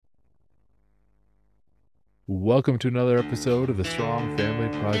Welcome to another episode of the Strong Family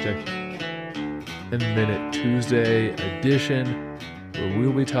Project 10-Minute Tuesday edition, where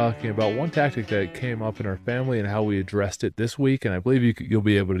we'll be talking about one tactic that came up in our family and how we addressed it this week, and I believe you'll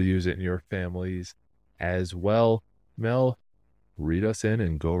be able to use it in your families as well. Mel, read us in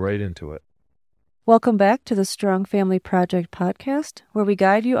and go right into it. Welcome back to the Strong Family Project podcast, where we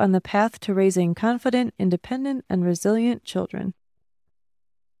guide you on the path to raising confident, independent, and resilient children.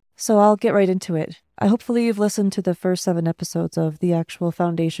 So I'll get right into it. Hopefully you've listened to the first 7 episodes of the actual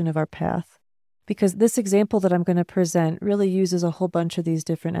foundation of our path, because this example that I'm going to present really uses a whole bunch of these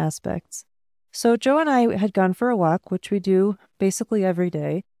different aspects. So Joe and I had gone for a walk, which we do basically every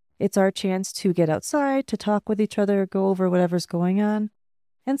day. It's our chance to get outside, to talk with each other, go over whatever's going on,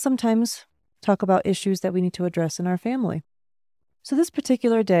 and sometimes talk about issues that we need to address in our family. So this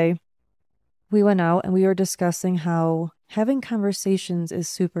particular day, we went out and we were discussing how having conversations is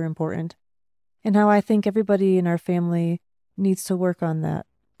super important and how I think everybody in our family needs to work on that.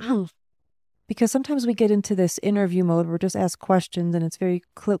 Because sometimes we get into this interview mode where we just ask questions and it's very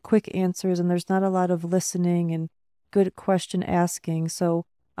quick answers and there's not a lot of listening and good question asking. So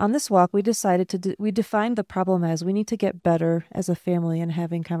on this walk, we decided we defined the problem as we need to get better as a family in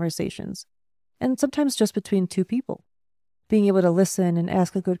having conversations. And sometimes just between two people. Being able to listen and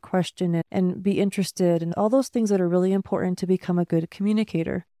ask a good question and be interested and all those things that are really important to become a good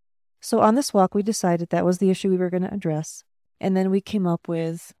communicator. So on this walk, we decided that was the issue we were going to address. And then we came up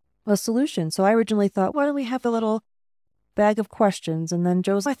with a solution. So I originally thought, why don't we have a little bag of questions? And then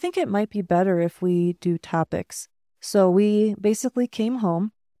Joe's, I think it might be better if we do topics. So we basically came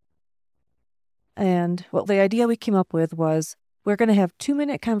home. And the idea we came up with was we're going to have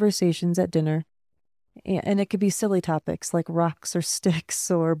 2-minute conversations at dinner. And it could be silly topics like rocks or sticks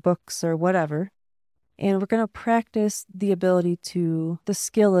or books or whatever. And we're going to practice the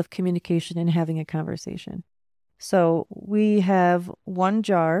skill of communication and having a conversation. So we have one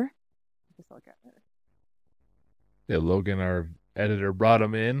jar. Yeah, Logan, our editor, brought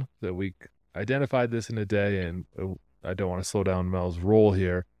them in that we identified this in a day, and I don't want to slow down Mel's role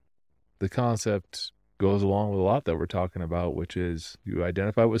here. The concept goes along with a lot that we're talking about, which is you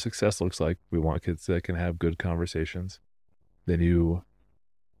identify what success looks like. We want kids that can have good conversations. Then you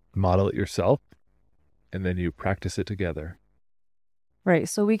model it yourself, and then you practice it together. Right.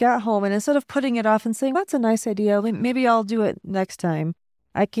 So we got home, and instead of putting it off and saying, that's a nice idea, maybe I'll do it next time,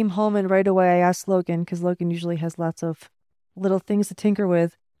 I came home and right away I asked Logan, because Logan usually has lots of little things to tinker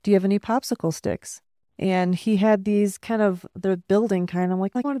with, do you have any popsicle sticks? And he had these the building kind. I'm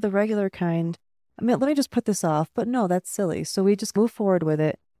like, one of the regular kind. Let me just put this off. But no, that's silly. So we just move forward with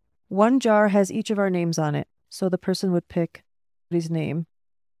it. One jar has each of our names on it. So the person would pick his name.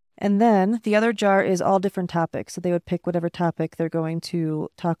 And then the other jar is all different topics. So they would pick whatever topic they're going to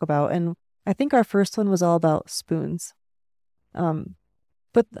talk about. And I think our first one was all about spoons.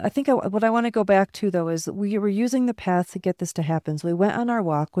 But I think what I want to go back to, though, is we were using the path to get this to happen. So we went on our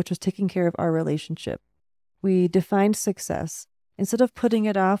walk, which was taking care of our relationship. We defined success. Instead of putting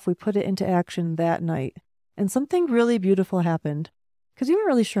it off, we put it into action that night. And something really beautiful happened because we weren't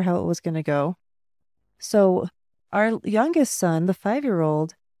really sure how it was going to go. So our youngest son, the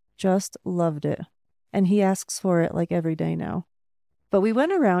 5-year-old, just loved it. And he asks for it like every day now. But we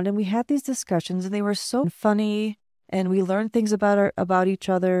went around and we had these discussions and they were so funny and we learned things about each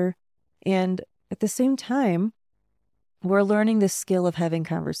other. And at the same time, we're learning this skill of having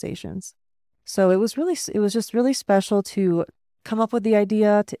conversations. So it was just really special to come up with the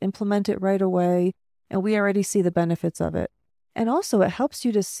idea, to implement it right away, and we already see the benefits of it. And also it helps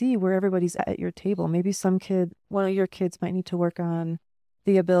you to see where everybody's at your table. Maybe one of your kids might need to work on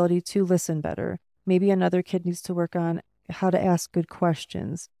the ability to listen better. Maybe another kid needs to work on how to ask good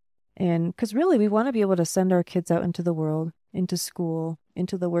questions. And because really we want to be able to send our kids out into the world, into school,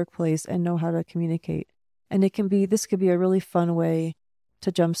 into the workplace, and know how to communicate. And this could be a really fun way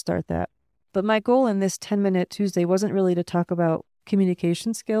to jumpstart that. But my goal in this 10-Minute Tuesday wasn't really to talk about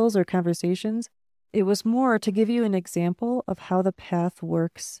communication skills or conversations. It was more to give you an example of how the path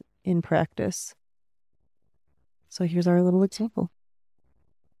works in practice. So here's our little example.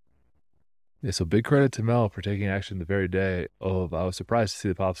 Yeah, so big credit to Mel for taking action the very day of, I was surprised to see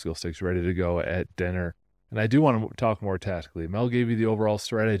the popsicle sticks ready to go at dinner. And I do want to talk more tactically. Mel gave you the overall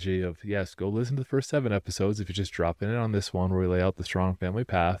strategy of, yes, go listen to the first 7 episodes if you're just dropping in on this one where we lay out the strong family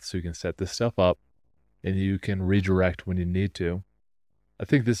path so you can set this stuff up and you can redirect when you need to. I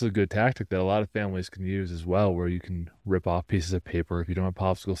think this is a good tactic that a lot of families can use as well, where you can rip off pieces of paper. If you don't have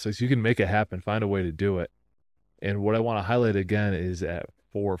popsicle sticks, you can make it happen, find a way to do it. And what I want to highlight again is at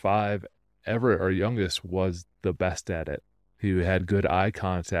 4 or 5, Everett, our youngest, was the best at it. He had good eye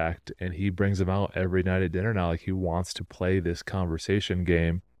contact, and he brings them out every night at dinner now. Like, he wants to play this conversation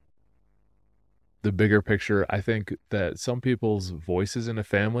game. The bigger picture, I think that some people's voices in a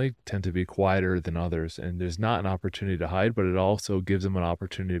family tend to be quieter than others, and there's not an opportunity to hide, but it also gives them an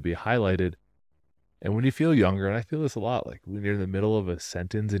opportunity to be highlighted. And when you feel younger, and I feel this a lot, like when you're in the middle of a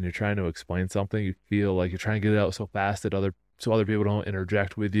sentence and you're trying to explain something, you feel like you're trying to get it out so fast that other people don't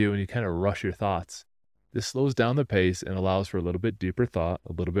interject with you, and you kind of rush your thoughts. This slows down the pace and allows for a little bit deeper thought,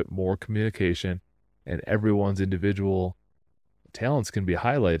 a little bit more communication, and everyone's individual talents can be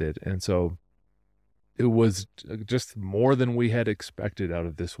highlighted. And so it was just more than we had expected out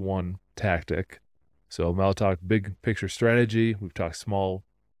of this one tactic. So Mel talked big picture strategy. We've talked small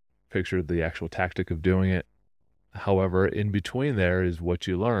picture, the actual tactic of doing it. However, in between there is what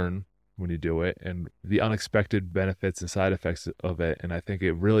you learn when you do it and the unexpected benefits and side effects of it. And I think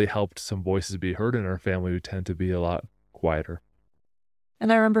it really helped some voices be heard in our family who tend to be a lot quieter.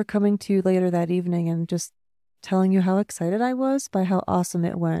 And I remember coming to you later that evening and just telling you how excited I was by how awesome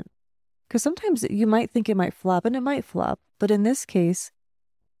it went. Because sometimes you might think it might flop, and it might flop. But in this case,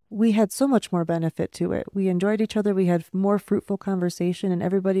 we had so much more benefit to it. We enjoyed each other. We had more fruitful conversation, and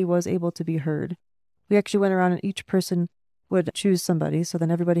everybody was able to be heard. We actually went around and each person would choose somebody. So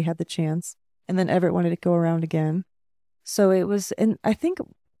then everybody had the chance. And then Everett wanted to go around again. So it was, and I think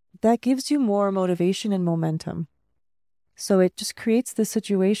that gives you more motivation and momentum. So it just creates this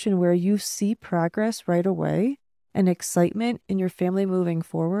situation where you see progress right away and excitement in your family moving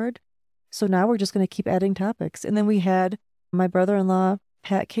forward. So now we're just going to keep adding topics. And then we had my brother-in-law,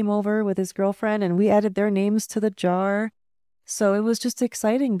 Pat, came over with his girlfriend, and we added their names to the jar. So it was just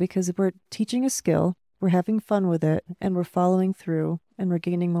exciting because we're teaching a skill, we're having fun with it, and we're following through, and we're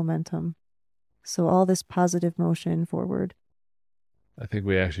gaining momentum. So all this positive motion forward. I think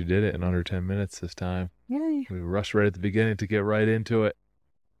we actually did it in under 10 minutes this time. Yay. We rushed right at the beginning to get right into it.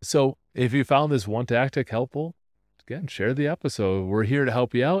 So if you found this one tactic helpful, again, share the episode. We're here to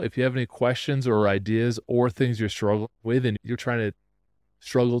help you out. If you have any questions or ideas or things you're struggling with and you're trying to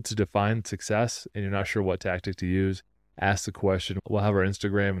struggle to define success and you're not sure what tactic to use, ask the question. We'll have our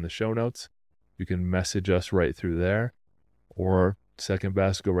Instagram in the show notes. You can message us right through there. Or second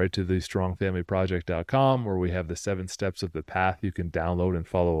best, go right to the strongfamilyproject.com where we have the 7 steps of the path you can download and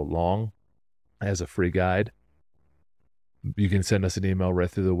follow along as a free guide. You can send us an email right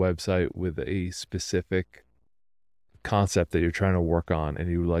through the website with a specific concept that you're trying to work on and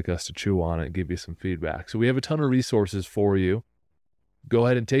you would like us to chew on it and give you some feedback. So we have a ton of resources for you. Go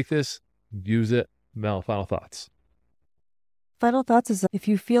ahead and take this, use it. Mel, final thoughts. Final thoughts is if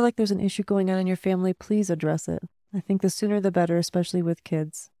you feel like there's an issue going on in your family, please address it. I think the sooner the better, especially with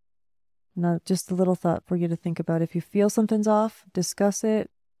kids. Not just a little thought for you to think about. If you feel something's off, discuss it,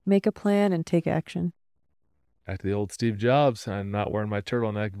 make a plan, and take action. Back to the old Steve Jobs. I'm not wearing my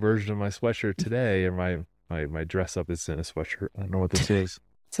turtleneck version of my sweatshirt today, or my dress up is in a sweatshirt. I don't know what this is.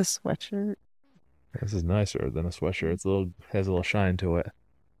 It's a sweatshirt. This is nicer than a sweatshirt. It's has a little shine to it.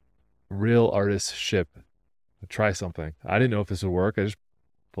 Real artistship. Try something. I didn't know if this would work. I just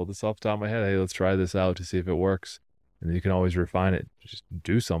pulled this off the top of my head. Hey, let's try this out to see if it works. And then you can always refine it. Just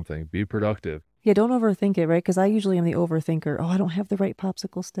do something. Be productive. Yeah, don't overthink it, right? Because I usually am the overthinker. Oh, I don't have the right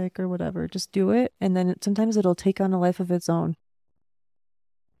popsicle stick or whatever. Just do it. And then sometimes it'll take on a life of its own.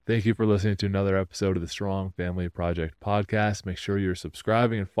 Thank you for listening to another episode of the Strong Family Project podcast. Make sure you're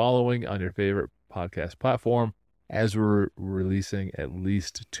subscribing and following on your favorite podcast platform as we're releasing at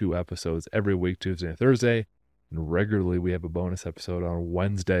least 2 episodes every week, Tuesday and Thursday. And regularly we have a bonus episode on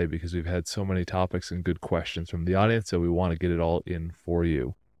Wednesday because we've had so many topics and good questions from the audience. So we want to get it all in for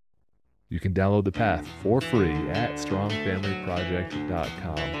you. You can download the path for free at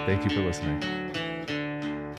strongfamilyproject.com. Thank you for listening.